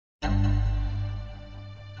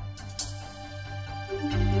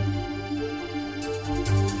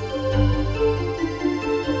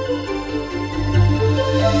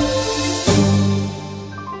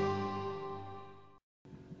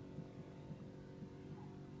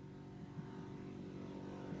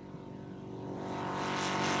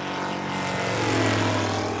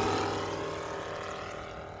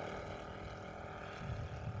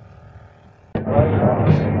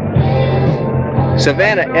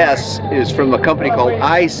Savannah S is from a company called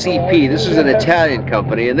I.C.P. This is an Italian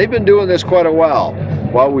company, and they've been doing this quite a while.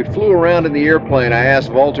 While we flew around in the airplane, I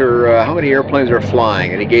asked Walter how many airplanes are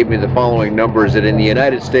flying, and he gave me the following numbers: that in the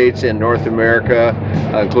United States and North America,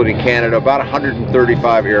 including Canada, about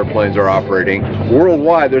 135 airplanes are operating.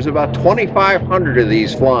 Worldwide, there's about 2,500 of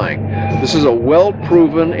these flying. This is a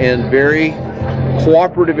well-proven and very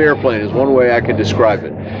cooperative airplane, is one way I could describe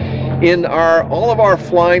it. In all of our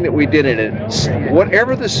flying that we did in it,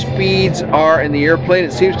 whatever the speeds are in the airplane,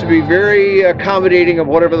 it seems to be very accommodating of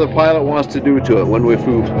whatever the pilot wants to do to it. When we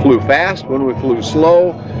flew fast, when we flew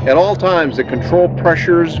slow, at all times the control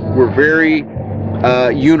pressures were very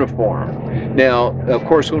uniform. Now, of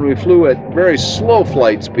course, when we flew at very slow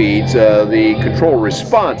flight speeds, the control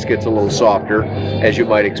response gets a little softer, as you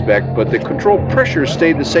might expect, but the control pressure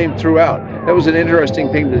stayed the same throughout. That was an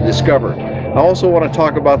interesting thing to discover. I also want to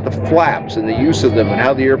talk about the flaps and the use of them and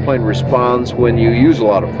how the airplane responds when you use a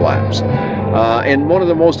lot of flaps. And one of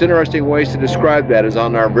the most interesting ways to describe that is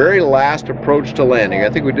on our very last approach to landing. I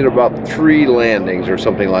think we did about 3 landings or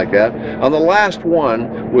something like that. On the last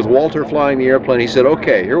one, with Walter flying the airplane, he said,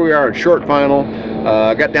 okay, here we are in short final.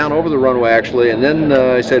 I got down over the runway actually, and then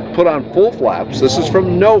I said, put on full flaps. This is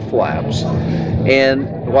from no flaps. And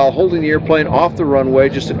while holding the airplane off the runway,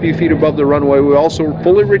 just a few feet above the runway, we also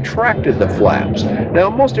fully retracted the flaps. Now,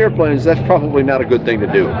 most airplanes, that's probably not a good thing to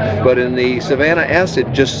do. But in the Savannah S,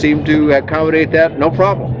 it just seemed to accommodate that, no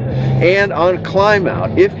problem. And on climb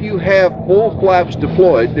out, if you have full flaps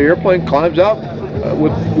deployed, the airplane climbs out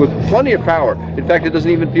with plenty of power. In fact, it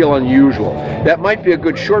doesn't even feel unusual. That might be a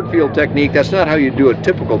good short field technique. That's not how you do a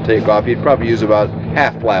typical takeoff. You'd probably use about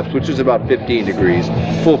half flaps, which is about 15 degrees.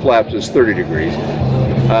 Full flaps is 30 degrees.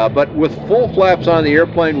 But with full flaps on, the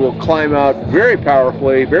airplane will climb out very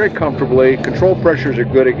powerfully, very comfortably. Control pressures are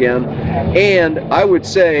good again. And I would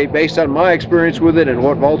say, based on my experience with it and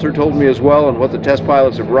what Walter told me as well and what the test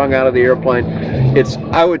pilots have wrung out of the airplane, it's,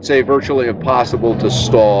 I would say, virtually impossible to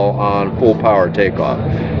stall on full power takeoff.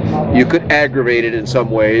 You could aggravate it in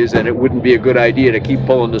some ways, and it wouldn't be a good idea to keep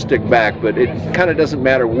pulling the stick back, but it kind of doesn't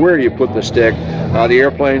matter where you put the stick. The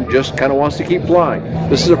airplane just kind of wants to keep flying.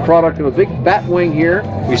 This is a product of a big bat wing here.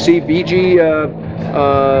 You see BG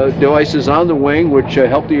devices on the wing which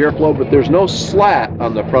help the airflow, but there's no slat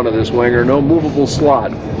on the front of this wing, or no movable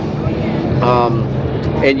slot.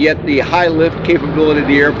 And yet the high lift capability of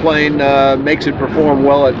the airplane makes it perform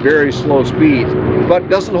well at very slow speeds, but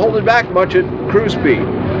doesn't hold it back much at cruise speed.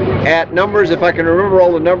 At numbers, if I can remember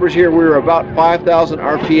all the numbers here, we were about 5,000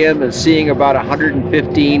 RPM and seeing about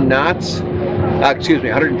 115 knots.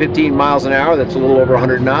 115 miles an hour. That's a little over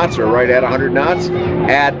 100 knots, or right at 100 knots.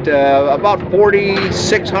 At about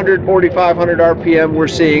 4,600, 4,500 RPM, we're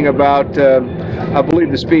seeing about, I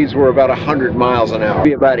believe the speeds were about 100 miles an hour.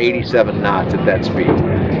 Be about 87 knots at that speed.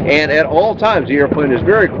 And at all times, the airplane is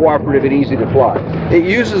very cooperative and easy to fly. It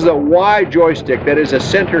uses a Y joystick, that is a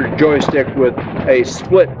center joystick with a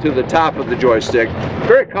split to the top of the joystick.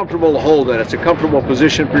 Very comfortable to hold in. It's a comfortable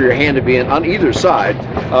position for your hand to be in on either side.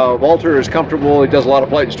 Walter is comfortable. He does a lot of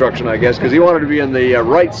flight instruction, I guess, because he wanted to be on the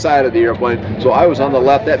right side of the airplane. So I was on the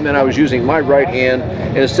left. That meant I was using my right hand.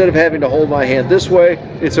 And instead of having to hold my hand this way,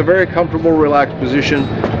 it's a very comfortable, relaxed position.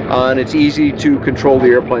 And it's easy to control the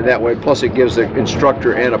airplane that way. Plus, it gives the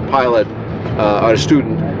instructor and a pilot, or a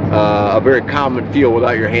student, a very common feel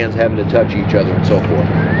without your hands having to touch each other and so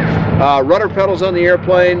forth. Rudder pedals on the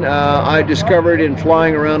airplane. I discovered in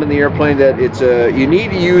flying around in the airplane that it's you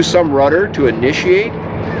need to use some rudder to initiate,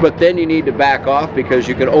 but then you need to back off because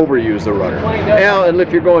you can overuse the rudder. Now, and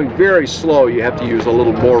if you're going very slow, you have to use a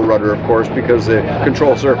little more rudder, of course, because the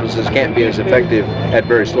control surfaces can't be as effective at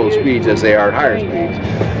very slow speeds as they are at higher speeds.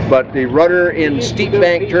 But the rudder in steep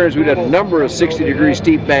bank turns, we did a number of 60-degree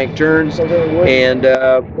steep bank turns, and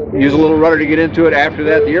use a little rudder to get into it. After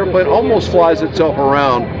that, the airplane almost flies itself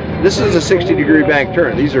around. This is a 60-degree bank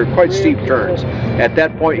turn. These are quite steep turns. At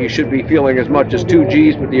that point, you should be feeling as much as 2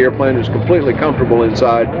 Gs, but the airplane is completely comfortable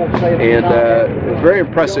inside, and a very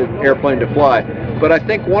impressive airplane to fly. But I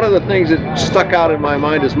think one of the things that stuck out in my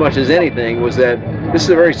mind as much as anything was that this is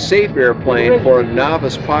a very safe airplane for a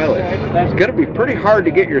novice pilot. It's going to be pretty hard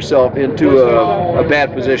to get yourself into a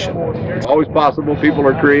bad position. It's always possible. People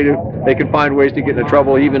are creative. They can find ways to get into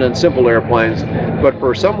trouble even in simple airplanes. But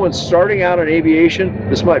for someone starting out in aviation,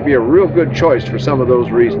 this might be a real good choice for some of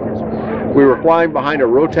those reasons. We were flying behind a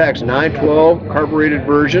Rotax 912 carbureted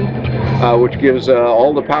version, which gives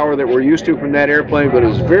all the power that we're used to from that airplane, but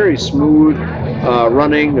is very smooth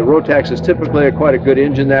running. The Rotax is typically quite a good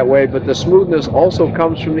engine that way, but the smoothness also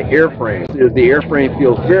comes from the airframe. The airframe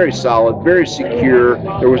feels very solid, very secure.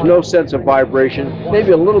 There was no sense of vibration,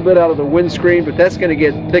 maybe a little bit out of the windscreen, but that's going to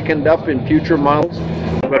get thickened up in future models.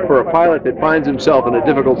 But for a pilot that finds himself in a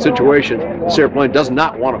difficult situation, this airplane does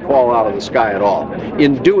not want to fall out of the sky at all.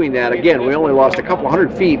 In doing that, again, we only lost a couple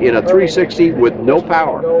hundred feet in a 360 with no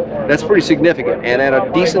power. That's pretty significant, and at a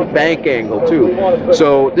decent bank angle too.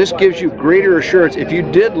 So this gives you greater assurance if you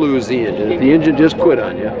did lose the engine, if the engine just quit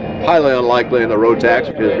on you. Highly unlikely in the Rotax,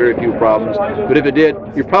 which has very few problems. But if it did,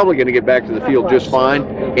 you're probably going to get back to the field just fine.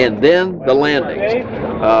 And then the landings.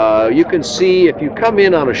 You can see if you come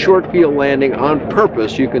in on a short field landing on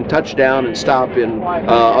purpose, you can touch down and stop in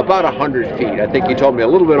about 100 feet. I think you told me a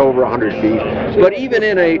little bit over 100 feet. But even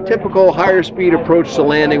in a typical higher speed approach to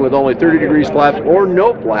landing with only 30 degrees flaps or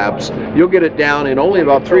no flaps, you'll get it down in only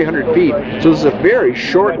about 300 feet. So this is a very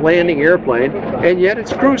short landing airplane, and yet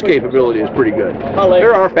its cruise capability is pretty good.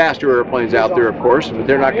 There are faster airplanes out there, of course, but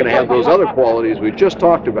they're not going to have those other qualities we just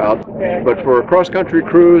talked about. But for a cross-country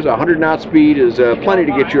cruise, 100 knot speed is plenty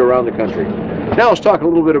to get you around the country. Now let's talk a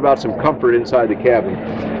little bit about some comfort inside the cabin.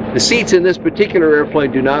 The seats in this particular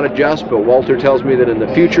airplane do not adjust, but Walter tells me that in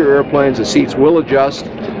the future airplanes the seats will adjust.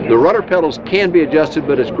 The rudder pedals can be adjusted,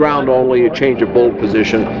 but it's ground only. You change a bolt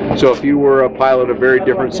position. So if you were a pilot of very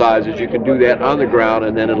different sizes, you can do that on the ground,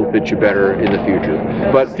 and then it'll fit you better in the future.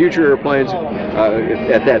 But future airplanes,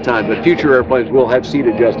 at that time, but future airplanes will have seat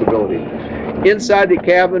adjustability. Inside the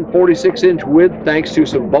cabin, 46-inch width, thanks to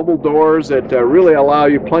some bubble doors that really allow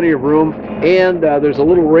you plenty of room. And there's a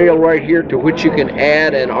little rail right here to which you can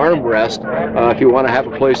add an armrest if you want to have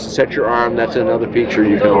a place to set your arm. That's another feature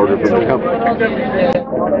you can order from the company.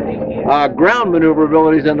 Ground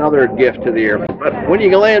maneuverability is another gift to the airplane. But when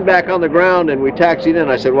you land back on the ground and we taxied in,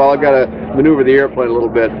 I said, well, I've got to maneuver the airplane a little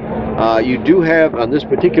bit. You do have, on this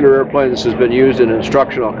particular airplane, this has been used in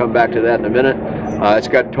instruction. I'll come back to that in a minute. It's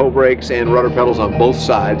got toe brakes and rudder pedals on both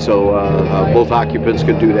sides, so both occupants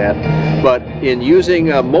can do that. But in using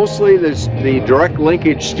mostly the direct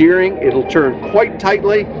linkage steering, it'll turn quite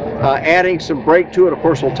tightly. Adding some brake to it, of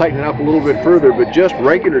course, will tighten it up a little bit further, but just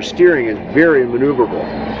regular steering is very maneuverable.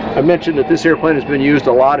 I mentioned that this airplane has been used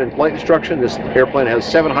a lot in flight instruction. This airplane has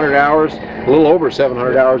 700 hours, a little over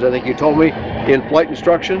 700 hours, I think you told me, in flight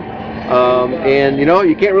instruction. And you know,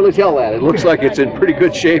 you can't really tell that. It looks like it's in pretty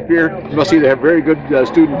good shape here. You must either have very good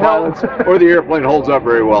student pilots or the airplane holds up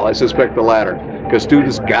very well. I suspect the latter, because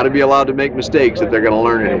students got to be allowed to make mistakes if they're going to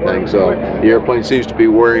learn anything. So the airplane seems to be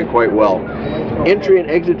wearing quite well. Entry and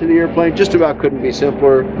exit to the airplane just about couldn't be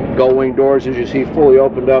simpler. Gull wing doors, as you see, fully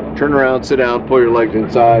opened up. Turn around, sit down, pull your legs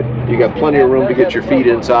inside. You got plenty of room to get your feet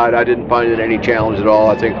inside. I didn't find it any challenge at all.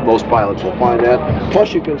 I think most pilots will find that.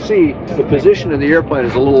 Plus, you can see the position of the airplane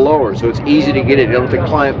is a little lower, so it's easy to get in. You don't have to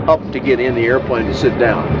climb up to get in the airplane to sit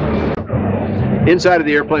down. Inside of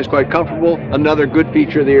the airplane is quite comfortable. Another good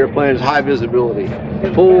feature of the airplane is high visibility.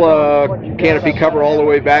 Full canopy cover all the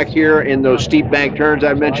way back here in those steep bank turns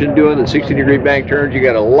I mentioned doing, the 60-degree bank turns. You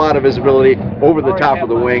got a lot of visibility over the top of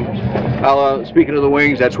the wing. Speaking of the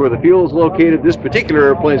wings, that's where the fuel is located. This particular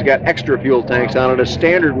airplane's got extra fuel tanks on it. A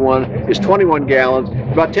standard one is 21 gallons,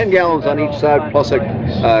 about 10 gallons on each side, plus a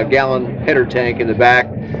gallon header tank in the back.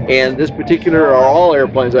 And this particular, or all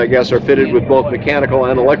airplanes, I guess, are fitted with both mechanical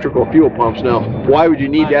and electrical fuel pumps. Now, why would you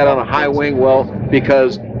need that on a high wing? Well,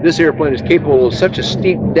 because this airplane is capable of such a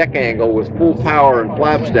steep deck angle with full power and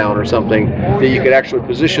flaps down or something that you could actually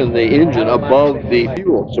position the engine above the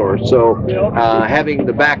fuel source. So having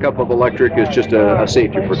the backup of electric is just a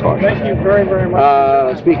safety precaution. Thank you very, very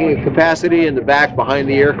much. Speaking of capacity, in the back behind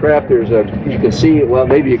the aircraft, there's you can see, well,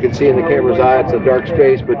 maybe you can see in the camera's eye, it's a dark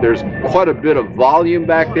space, but there's quite a bit of volume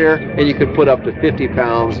back there, and you could put up to 50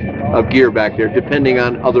 pounds of gear back there, depending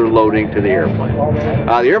on other loading to the airplane.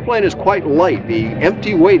 The airplane is quite light. The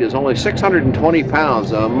empty weight is only 620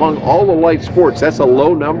 pounds. Among all the light sports, that's a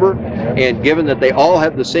low number, and given that they all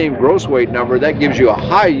have the same gross weight number, that gives you a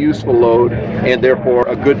high useful load and therefore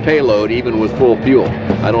a good payload even with full fuel.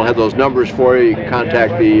 I don't have those numbers for you. You can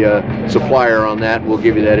contact the supplier on that. We'll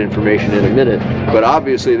give you that information in a minute. But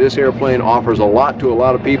obviously this airplane offers a lot to a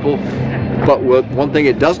lot of people, but one thing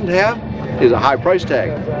it doesn't have is a high price tag.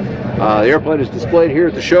 The airplane is displayed here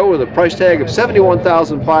at the show with a price tag of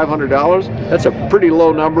 $71,500. That's a pretty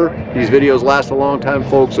low number. These videos last a long time,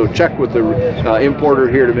 folks, so check with the importer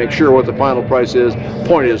here to make sure what the final price is.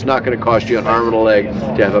 Point is, it's not going to cost you an arm and a leg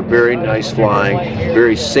to have a very nice flying,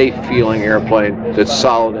 very safe feeling airplane that's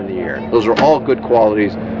solid in the air. Those are all good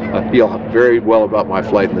qualities feel very well about my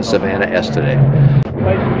flight in the Savannah S today.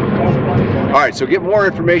 All right, so get more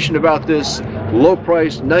information about this low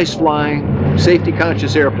price, nice flying, safety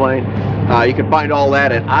conscious airplane. You can find all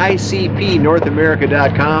that at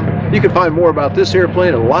ICPNorthAmerica.com. You can find more about this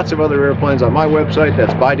airplane and lots of other airplanes on my website.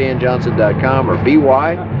 That's bydanjohnson.com or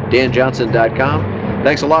bydanjohnson.com.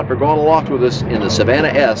 Thanks a lot for going aloft with us in the Savannah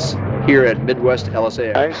S here at Midwest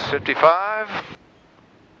LSA Expo. 55,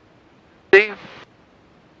 50,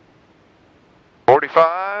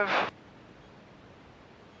 45.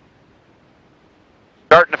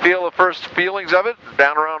 Starting to feel the first feelings of it,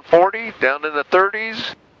 down around 40, down in the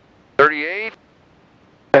 30s, 38.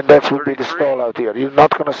 And that would be the stall out here. You're not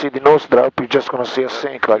going to see the nose drop, you're just going to see a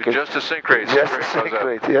sink. Like just a sink rate. Just a sink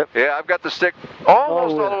rate, yep. Yeah, I've got the stick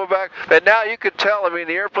almost all the way back. And now you can tell, I mean,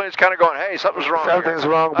 the airplane's kind of going, hey, something's wrong. Something's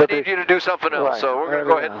wrong, but I need you to do something else. Right. So we're going to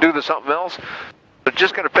go ahead and do the something else. But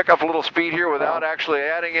just going to pick up a little speed here without actually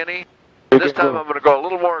adding any. This time I'm going to go a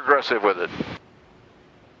little more aggressive with it.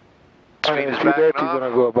 Speed is backing you're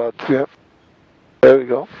going to go about, yep. There we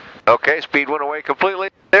go. Okay, speed went away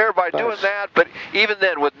completely there by doing that, but even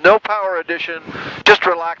then, with no power addition, just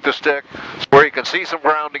relax the stick where you can see some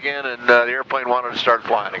ground again, and the airplane wanted to start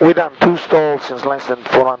flying again. We done 2 stalls since less than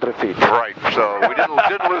 400 feet. Right, so we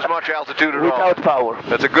didn't lose much altitude at all. Without power.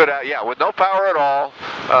 That's a good, yeah, with no power at all,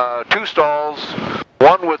 2 stalls,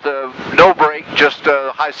 one with no brake, just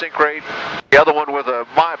a high sink rate, the other one with a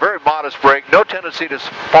very modest brake, no tendency to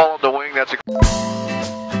fall on the wing. That's a